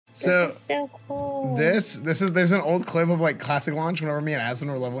So this is so cool. There's an old clip of like classic launch whenever me and Esfand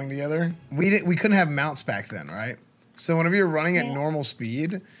were leveling together. We couldn't have mounts back then, right? So whenever you're running at normal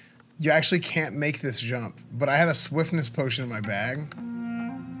speed, you actually can't make this jump. But I had a swiftness potion in my bag.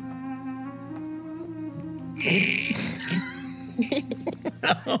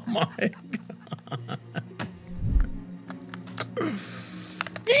 Oh my god.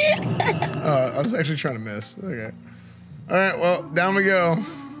 I was actually trying to miss. Okay. All right, well, down we go.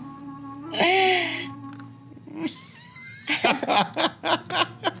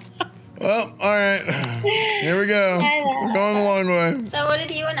 Well, all right. Here we go. We're going the long way. So what did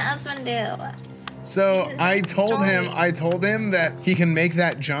you and Esfand do? So I told him that he can make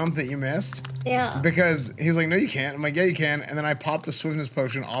that jump that you missed. Yeah. Because he was like, no, you can't. I'm like, yeah, you can. And then I popped the swiftness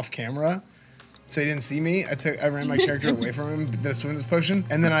potion off camera, so he didn't see me. I ran my character away from him, the swiftness potion,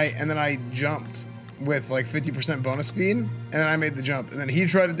 and then I jumped with like 50% bonus speed, and then I made the jump, and then he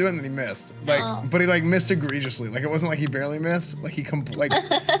tried to do it, and then he missed. Like, but he like missed egregiously. Like it wasn't like he barely missed. Like he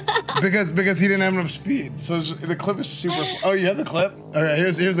because he didn't have enough speed. So the clip is super. Oh, you have the clip? Okay,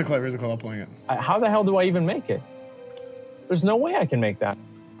 here's the clip. Here's the clip. I'm playing it. How the hell do I even make it? There's no way I can make that.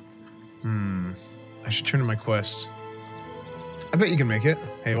 I should turn to my quest. I bet you can make it.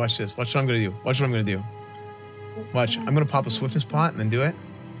 Hey, watch this. Watch what I'm gonna do. Watch what I'm gonna do. Watch. I'm gonna pop a swiftness pot and then do it.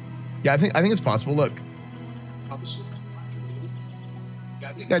 Yeah, I think it's possible. Look.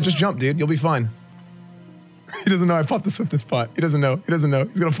 Yeah, just jump, dude. You'll be fine. He doesn't know I popped the swiftness pot. He doesn't know. He doesn't know.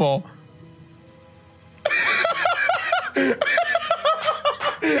 He's gonna fall.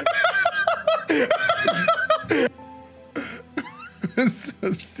 It's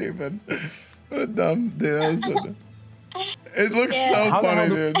so stupid. What a dumb dude. That was so dumb. It looks so funny,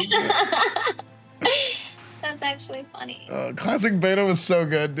 dude. That's actually funny. Classic beta was so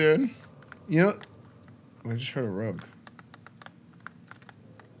good, dude. You know, I just heard a rogue.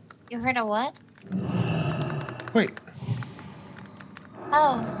 You heard of what? Wait.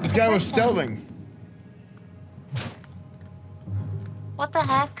 Oh. This guy was stealthing. What the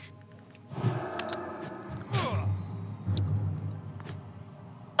heck?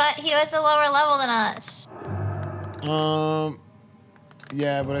 But he was a lower level than us.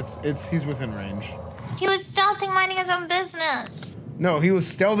 Yeah, but he's within range. He was stealthing, minding his own business. No, he was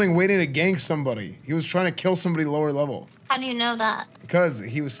stealthing, waiting to gank somebody. He was trying to kill somebody lower level. How do you know that? Because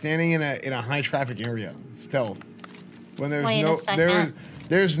he was standing in a high traffic area, stealth. When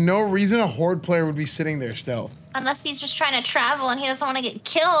there's no reason a horde player would be sitting there stealth. Unless he's just trying to travel and he doesn't want to get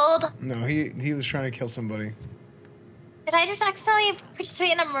killed. No, he was trying to kill somebody. Did I just accidentally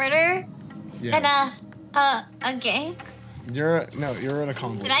participate in a murder? Yes. And a gank? You're an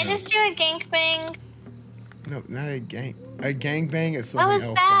accomplice. Did I just do a gank-bang? No, not a gank. A gangbang is something else.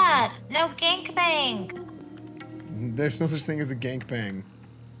 What was that? No gank-bang. There's no such thing as a gangbang.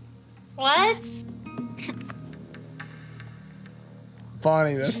 What?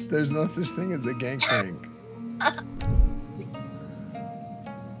 Bonnie, there's no such thing as a gangbang.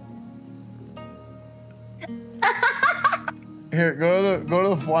 Here, go to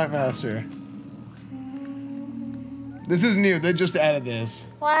the flight master. This is new. They just added this.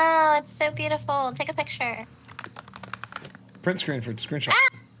 Wow, it's so beautiful. Take a picture. Print screen for screenshot.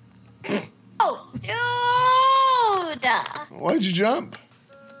 Ah! Oh, dude! Why'd you jump?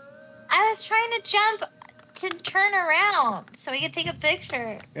 I was trying to jump to turn around so we could take a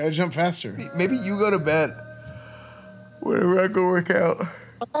picture. You gotta jump faster. Maybe you go to bed. Whenever I go work out.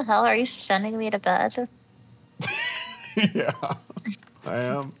 What the hell? Are you sending me to bed? Yeah, I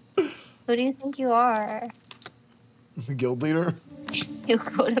am. Who do you think you are? The guild leader. You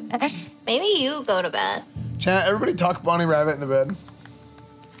go to bed. Maybe you go to bed. Chat, everybody talk Bonnie Rabbit into bed.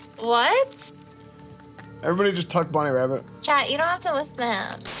 What? Everybody just talk Bonnie Rabbit. Chat, you don't have to listen to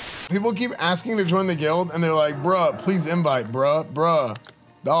him. People keep asking to join the guild, and they're like, bruh, please invite, bruh,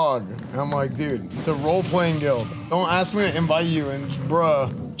 dog. And I'm like, dude, it's a role-playing guild. Don't ask me to invite you and just, bruh.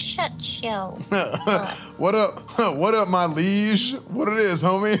 Shut yo. What up, my liege? What it is,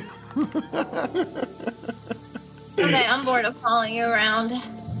 homie? Okay, I'm bored of following you around.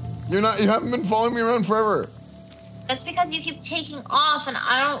 You haven't been following me around forever. That's because you keep taking off, and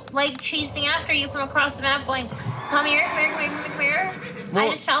I don't like chasing after you from across the map going, come here, come here, come here, come here. Well, I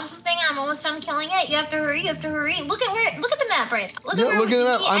just found something, and I'm almost done killing it. You have to hurry, Look at the map right now. Look at the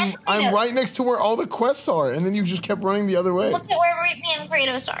map. I'm right next to where all the quests are, and then you just kept running the other way. Look at where me and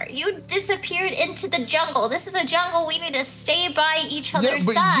Kratos are. You disappeared into the jungle. This is a jungle. We need to stay by each other's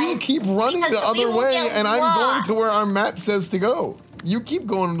side. Yeah, but you keep running the other way, and I'm going to where our map says to go. You keep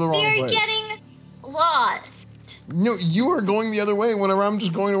going the wrong way. You're getting lost. No, you are going the other way whenever I'm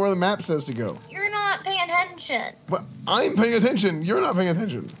just going to where the map says to go. You're not paying attention. attention. But I'm paying attention. You're not paying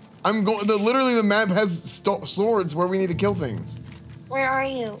attention. I'm going. Literally, the map has swords where we need to kill things. Where are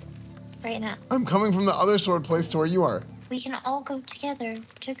you right now? I'm coming from the other sword place to where you are. We can all go together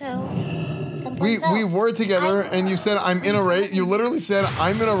to go We were together, and you said I'm in a race. You literally said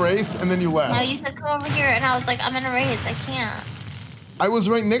I'm in a race, and then you left. No, you said come over here, and I was like, I'm in a race. I can't. I was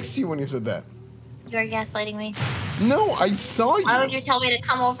right next to you when you said that. You are gaslighting me. No, I saw you. Why would you tell me to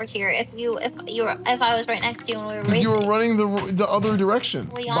come over here if I was right next to you when we were racing? Because you were running the other direction.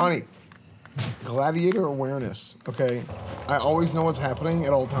 Leon. Bonnie, gladiator awareness. Okay, I always know what's happening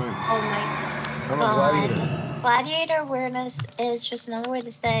at all times. Oh my I'm God. a gladiator. Gladiator awareness is just another way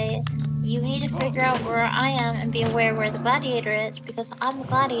to say you need to figure out where I am and be aware where the gladiator is because I'm the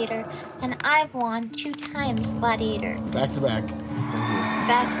gladiator and I've won 2 times gladiator. Back to back. Thank you.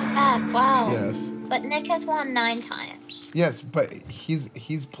 Back to back. Wow. Yes. But Nick has won 9 times. Yes, but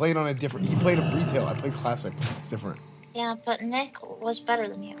he's played on a different. He played a retail. I played classic. It's different. Yeah, but Nick was better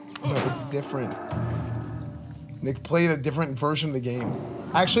than you. No, it's different. Nick played a different version of the game.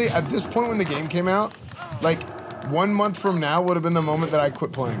 Actually, at this point when the game came out, like 1 month from now would have been the moment that I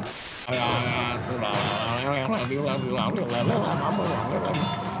quit playing. I'm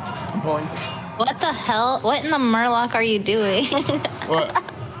pulling. What the hell? What in the Murloc are you doing? What?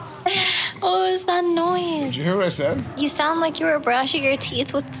 What was that noise? Did you hear what I said? You sound like you were brushing your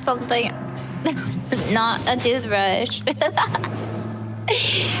teeth with something. Not a toothbrush.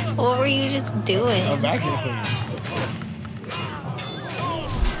 What were you just doing? I'm vacuum cleaner.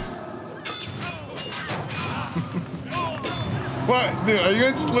 What, dude? Are you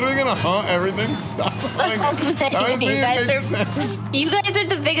guys just literally gonna hunt everything? Stop hunting. You guys are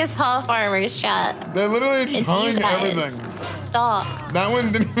the biggest hunt farmers, chat. They're literally just hunting everything. Stop. That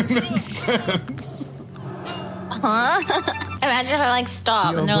one didn't even make sense. Huh? Imagine if I like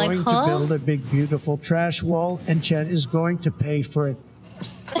stop and they're like, You're going to build a big, beautiful trash wall, and Chen is going to pay for it.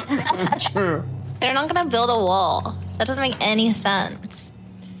 True. They're not gonna build a wall. That doesn't make any sense.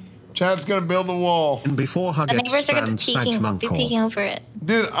 Chad's gonna build a wall. And before The neighbors are gonna be peeking over it.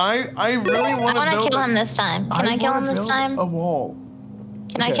 Dude, I really want to build. I want to kill him this time. Can I kill him this time? A wall.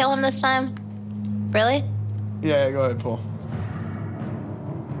 Can I kill him this time? Really? Yeah, go ahead, Paul.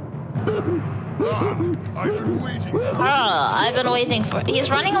 I've been waiting for it. He's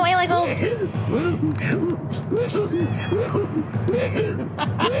running away like a...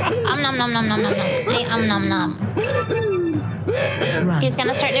 nom nom nom nom nom nom. Nom nom. He's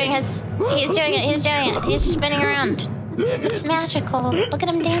gonna start doing his... He's doing it. He's doing it. He's spinning around. It's magical. Look at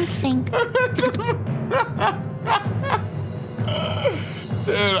him dancing.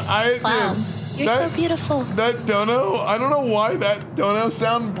 Dude, Wow. You're so beautiful. That dono, I don't know why that dono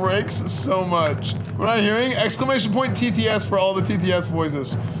sound breaks so much. We're not hearing exclamation point TTS for all the TTS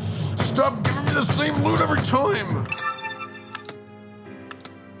voices. Stop giving me the same loot every time.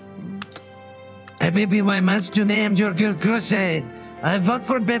 Maybe my master named your girl Crusade. I vote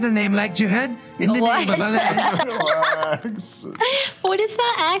for a better name like you had in the name of Allah. Relax. What is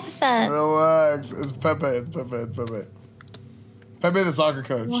that accent? Relax. It's Pepe. It's Pepe. It's Pepe. Pepe the soccer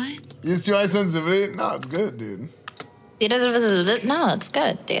coach. What? Use too high sensitivity? No, it's good, dude. No, it's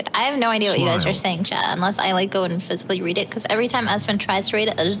good, dude. I have no idea what you guys are saying, chat, unless I like go and physically read it. Because every time Esfand tries to read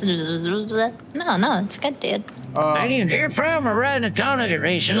it, no, it's good, dude. Here from a riding a comic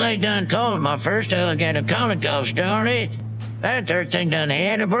racing like done told my first alligator comic story. That third thing done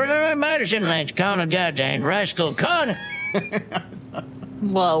had a brother of Madison like to call a goddamn rascal con.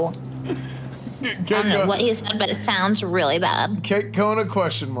 Whoa. I don't know what he said, but it sounds really bad. Kate Kona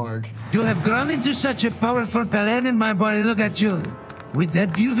question mark. You have grown into such a powerful palette in my body. Look at you. With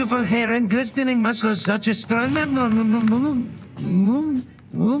that beautiful hair and glistening muscles, such a strong man.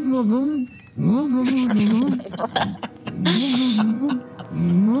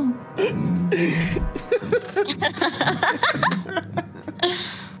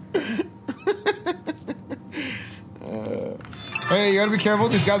 Hey, you gotta be careful.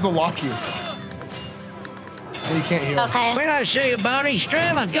 These guys will lock you. And you can't heal. Okay. When I see you, Bonnie,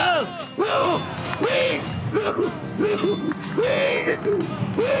 stream and go.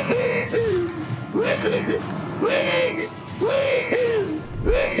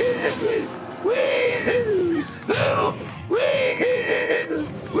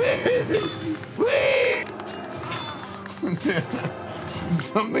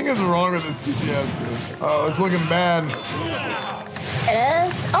 Something is wrong with this TTS, dude. Oh, it's looking bad. It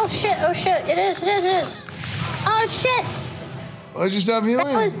is? Oh shit, it is. Oh shit! Why'd you stop healing?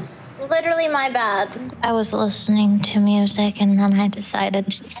 That was literally my bad. I was listening to music and then I decided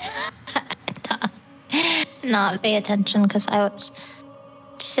to not pay attention because I was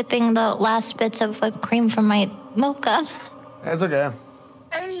sipping the last bits of whipped cream from my mocha. It's okay.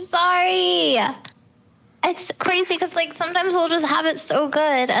 I'm sorry. It's crazy because, like, sometimes we'll just have it so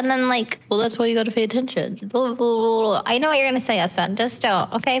good, and then, like, well, that's why you got to pay attention. Blah, blah, blah, blah. I know what you're gonna say, Esfand. Just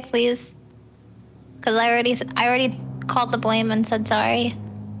don't, okay, please? Because I already called the blame and said sorry.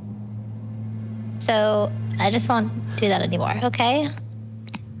 So I just won't do that anymore, okay?